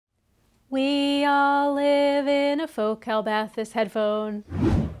We all live in a Focal Bathys headphone.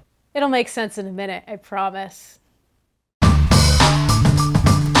 It'll make sense in a minute, I promise.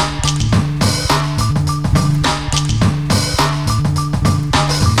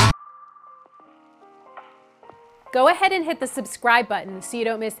 Go ahead and hit the subscribe button so you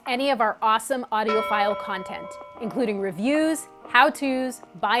don't miss any of our awesome audiophile content, including reviews, how-tos,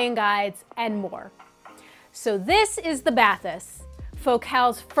 buying guides, and more. So this is the Bathys,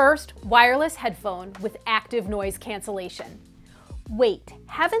 Focal's first wireless headphone with active noise cancellation. Wait,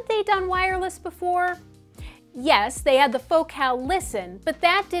 haven't they done wireless before? Yes, they had the Focal Listen, but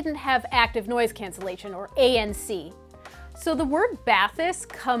that didn't have active noise cancellation, or ANC. So the word Bathys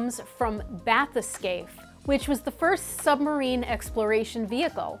comes from bathyscaphe, which was the first submarine exploration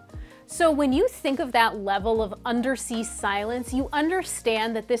vehicle. So when you think of that level of undersea silence, you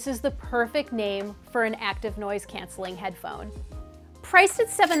understand that this is the perfect name for an active noise canceling headphone. Priced at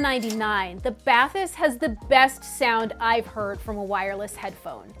 $7.99, the Bathys has the best sound I've heard from a wireless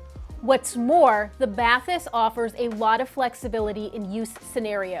headphone. What's more, the Bathys offers a lot of flexibility in use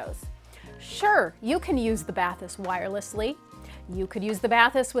scenarios. Sure, you can use the Bathys wirelessly. You could use the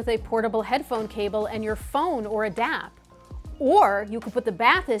Bathys with a portable headphone cable and your phone or a DAP. Or you could put the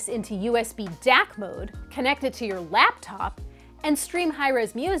Bathys into USB DAC mode, connect it to your laptop, and stream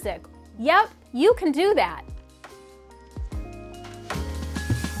high-res music. Yep, you can do that.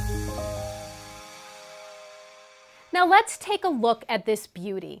 Now let's take a look at this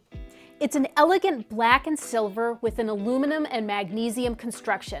beauty. It's an elegant black and silver with an aluminum and magnesium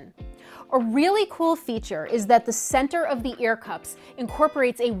construction. A really cool feature is that the center of the ear cups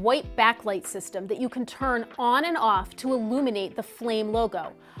incorporates a white backlight system that you can turn on and off to illuminate the flame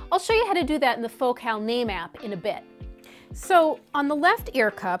logo. I'll show you how to do that in the Focal name app in a bit. So on the left ear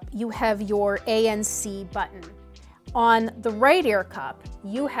cup, you have your ANC button. On the right ear cup,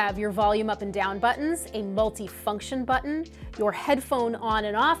 you have your volume up and down buttons, a multi-function button, your headphone on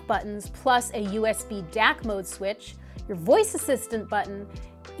and off buttons, plus a USB DAC mode switch, your voice assistant button,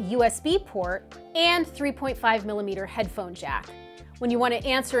 USB port, and 3.5mm headphone jack. When you want to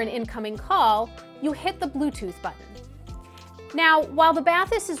answer an incoming call, you hit the Bluetooth button. Now, while the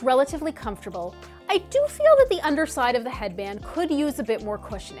Bathys is relatively comfortable, I do feel that the underside of the headband could use a bit more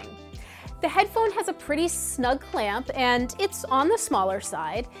cushioning. The headphone has a pretty snug clamp and it's on the smaller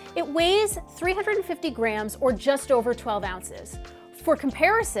side. It weighs 350 grams or just over 12 ounces. For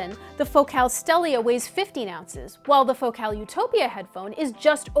comparison, the Focal Stellia weighs 15 ounces, while the Focal Utopia headphone is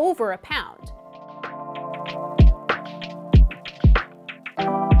just over a pound.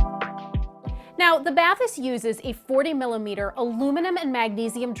 Now, the Bathys uses a 40mm aluminum and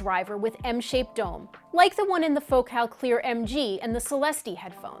magnesium driver with M-shaped dome, like the one in the Focal Clear MG and the Celeste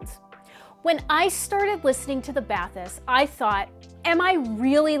headphones. When I started listening to the Bathys, I thought, am I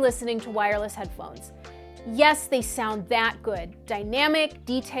really listening to wireless headphones? Yes, they sound that good, dynamic,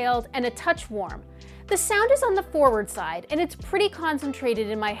 detailed, and a touch warm. The sound is on the forward side, and it's pretty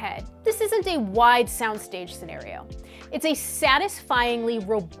concentrated in my head. This isn't a wide soundstage scenario. It's a satisfyingly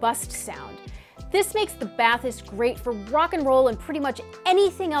robust sound. This makes the Bathys great for rock and roll and pretty much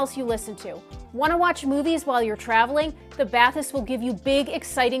anything else you listen to. Want to watch movies while you're traveling? The Bathys will give you big,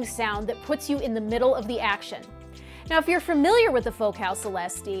 exciting sound that puts you in the middle of the action. Now, if you're familiar with the Focal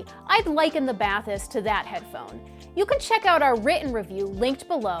Celeste, I'd liken the Bathys to that headphone. You can check out our written review linked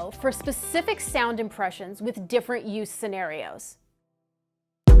below for specific sound impressions with different use scenarios.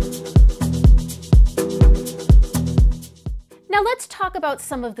 Now let's talk about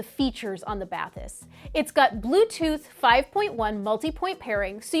some of the features on the Bathys. It's got Bluetooth 5.1 multi-point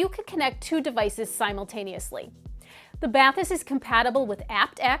pairing, so you can connect two devices simultaneously. The Bathys is compatible with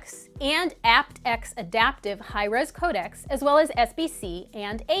aptX and aptX adaptive high-res codecs, as well as SBC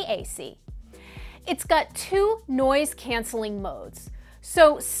and AAC. It's got two noise-canceling modes.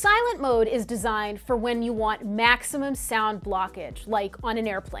 So silent mode is designed for when you want maximum sound blockage, like on an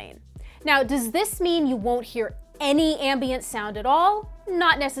airplane. Now, does this mean you won't hear any ambient sound at all?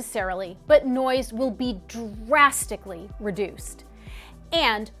 Not necessarily, but noise will be drastically reduced.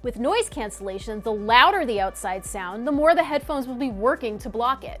 And with noise cancellation, the louder the outside sound, the more the headphones will be working to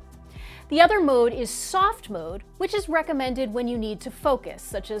block it. The other mode is soft mode, which is recommended when you need to focus,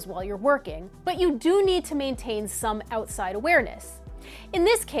 such as while you're working, but you do need to maintain some outside awareness. In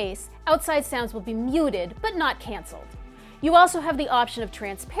this case, outside sounds will be muted, but not canceled. You also have the option of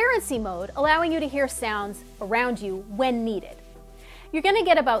transparency mode, allowing you to hear sounds around you when needed. You're going to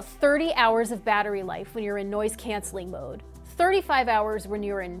get about 30 hours of battery life when you're in noise canceling mode, 35 hours when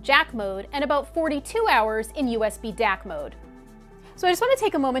you're in jack mode, and about 42 hours in USB DAC mode. So I just want to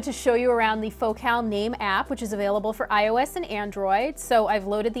take a moment to show you around the Focal Name app, which is available for iOS and Android. So I've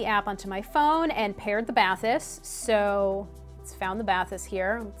loaded the app onto my phone and paired the Bathys. So it's found the Bathys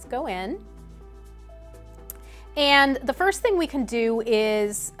here. Let's go in. And the first thing we can do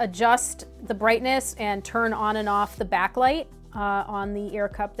is adjust the brightness and turn on and off the backlight on the ear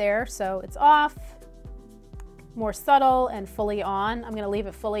cup there. So it's off, more subtle, and fully on. I'm going to leave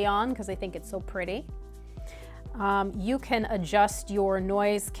it fully on because I think it's so pretty. You can adjust your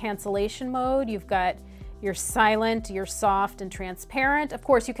noise cancellation mode. You've got your silent, your soft, and transparent. Of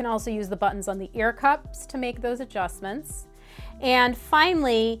course, you can also use the buttons on the ear cups to make those adjustments. And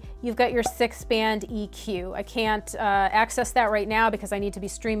finally, you've got your 6-band EQ. I can't access that right now because I need to be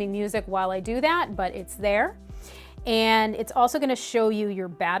streaming music while I do that, but it's there. And it's also going to show you your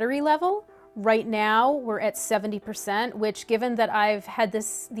battery level. Right now, we're at 70%, which, given that I've had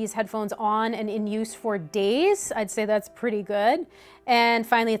these headphones on and in use for days, I'd say that's pretty good. And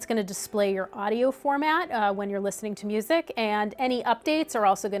finally, it's going to display your audio format when you're listening to music, and any updates are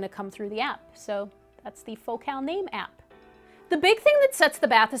also going to come through the app. So that's the Focal Name app. The big thing that sets the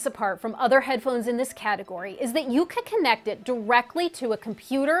Bathys apart from other headphones in this category is that you can connect it directly to a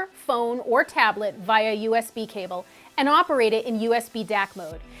computer, phone, or tablet via USB cable and operate it in USB DAC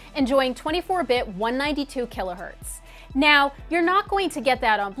mode, enjoying 24-bit 192 kilohertz. Now, you're not going to get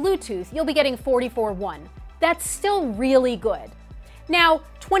that on Bluetooth. You'll be getting 44.1. That's still really good. Now,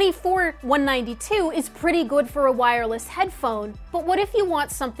 24 192 is pretty good for a wireless headphone, but what if you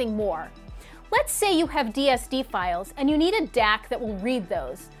want something more? Let's say you have DSD files and you need a DAC that will read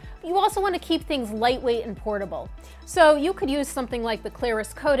those. You also want to keep things lightweight and portable. So you could use something like the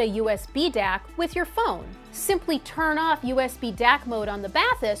Claris Coda USB DAC with your phone. Simply turn off USB DAC mode on the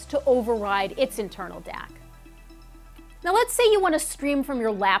Bathys to override its internal DAC. Now let's say you want to stream from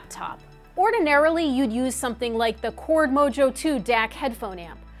your laptop. Ordinarily, you'd use something like the Chord Mojo 2 DAC headphone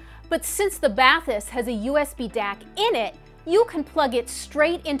amp. But since the Bathys has a USB DAC in it, you can plug it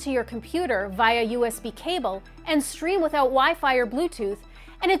straight into your computer via USB cable and stream without Wi-Fi or Bluetooth,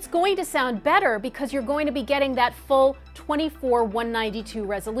 and it's going to sound better because you're going to be getting that full 24 192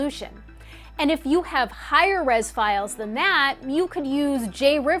 resolution. And if you have higher res files than that, you could use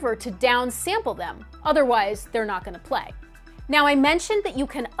JRiver to downsample them. Otherwise, they're not going to play. Now, I mentioned that you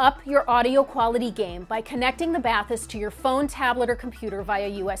can up your audio quality game by connecting the Bathys to your phone, tablet, or computer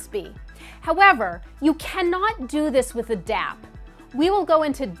via USB. However, you cannot do this with a DAP. We will go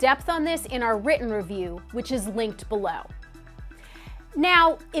into depth on this in our written review, which is linked below.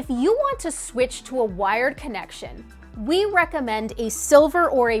 Now, if you want to switch to a wired connection, we recommend a silver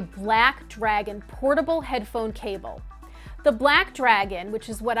or a black dragon portable headphone cable. The Black Dragon, which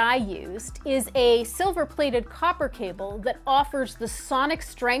is what I used, is a silver-plated copper cable that offers the sonic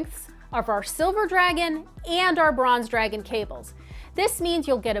strengths of our Silver Dragon and our Bronze Dragon cables. This means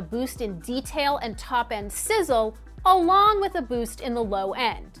you'll get a boost in detail and top-end sizzle, along with a boost in the low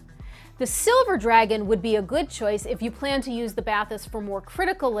end. The Silver Dragon would be a good choice if you plan to use the Bathys for more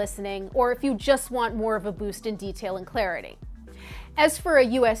critical listening, or if you just want more of a boost in detail and clarity. As for a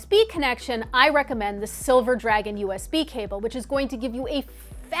USB connection, I recommend the Silver Dragon USB cable, which is going to give you a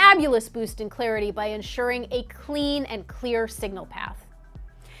fabulous boost in clarity by ensuring a clean and clear signal path.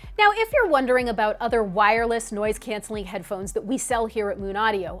 Now, if you're wondering about other wireless noise-canceling headphones that we sell here at Moon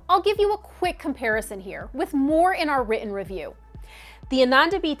Audio, I'll give you a quick comparison here, with more in our written review. The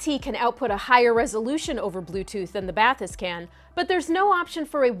Ananda BT can output a higher resolution over Bluetooth than the Bathys can, but there's no option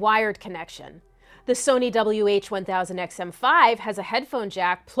for a wired connection. The Sony WH-1000XM5 has a headphone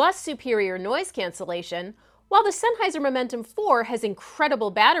jack plus superior noise cancellation, while the Sennheiser Momentum 4 has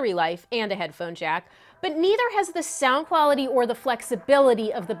incredible battery life and a headphone jack, but neither has the sound quality or the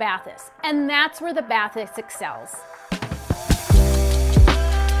flexibility of the Bathys, and that's where the Bathys excels.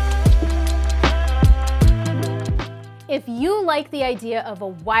 If you like the idea of a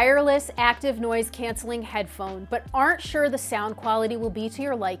wireless active noise canceling headphone but aren't sure the sound quality will be to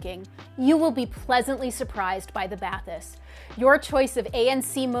your liking, you will be pleasantly surprised by the Bathys. Your choice of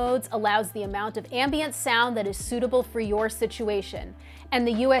ANC modes allows the amount of ambient sound that is suitable for your situation, and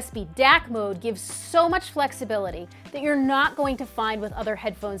the USB DAC mode gives so much flexibility that you're not going to find with other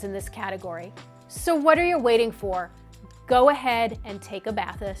headphones in this category. So what are you waiting for? Go ahead and take a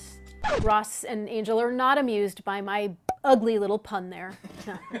Bathys. Ross and Angel are not amused by my ugly little pun there.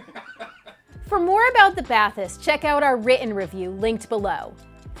 For more about the Bathys, check out our written review linked below.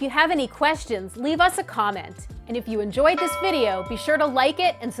 If you have any questions, leave us a comment. And if you enjoyed this video, be sure to like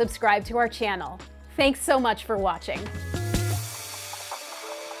it and subscribe to our channel. Thanks so much for watching.